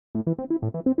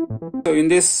So in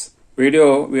this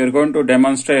video, we are going to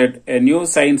demonstrate a new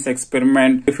science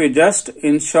experiment. If we just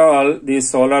install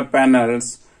these solar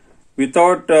panels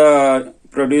without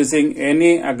producing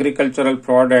any agricultural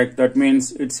product, that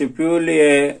means it's purely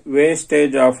a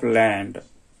wastage of land.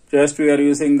 Just we are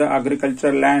using the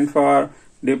agricultural land for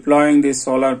deploying these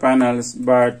solar panels,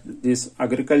 but this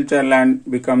agricultural land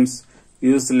becomes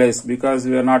useless because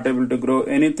we are not able to grow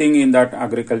anything in that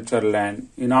agricultural land.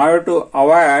 In order to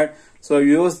avoid, so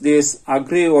use this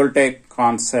agrivoltaic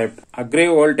concept.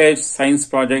 Agrivoltaic science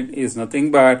project is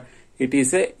nothing but it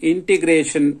is a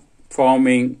integration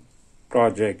farming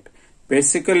project.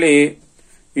 Basically,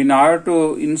 in order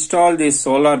to install these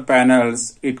solar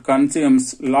panels, it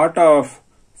consumes lot of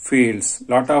fields.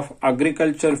 Lot of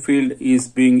agriculture field is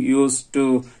being used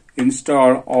to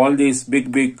install all these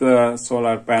big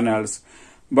solar panels.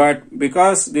 But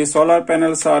because the solar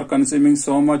panels are consuming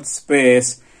so much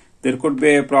space, there could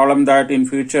be a problem that in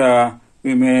future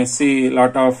we may see a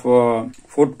lot of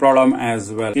food problem as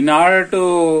well. In order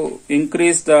to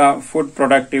increase the food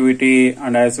productivity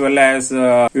and as well as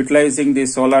utilizing the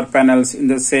solar panels in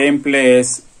the same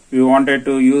place, we wanted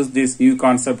to use this new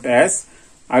concept as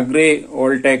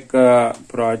agrivoltaic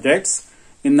projects.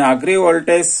 In the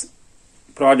agrivoltaics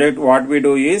project, what we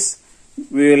do is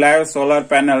we will have solar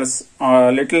panels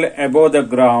a little above the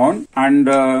ground, and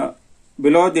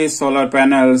below these solar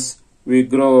panels we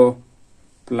grow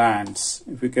plants.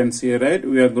 If you can see, right,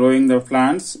 we are growing the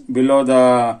plants below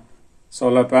the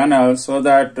solar panel so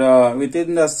that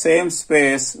within the same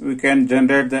space we can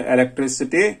generate the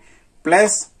electricity,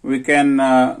 plus we can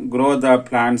grow the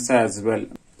plants as well.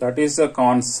 That is the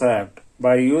concept.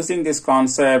 By using this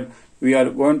concept, we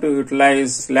are going to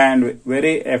utilize land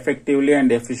very effectively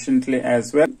and efficiently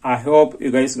as well. I hope you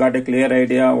guys got a clear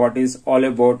idea what is all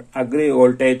about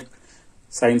agrivoltaic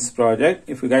science project.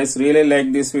 If you guys really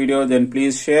like this video, then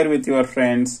please share with your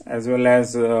friends as well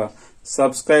as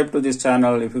subscribe to this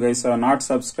channel if you guys are not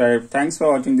subscribed. Thanks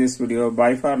for watching this video.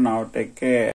 Bye for now. Take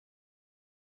care.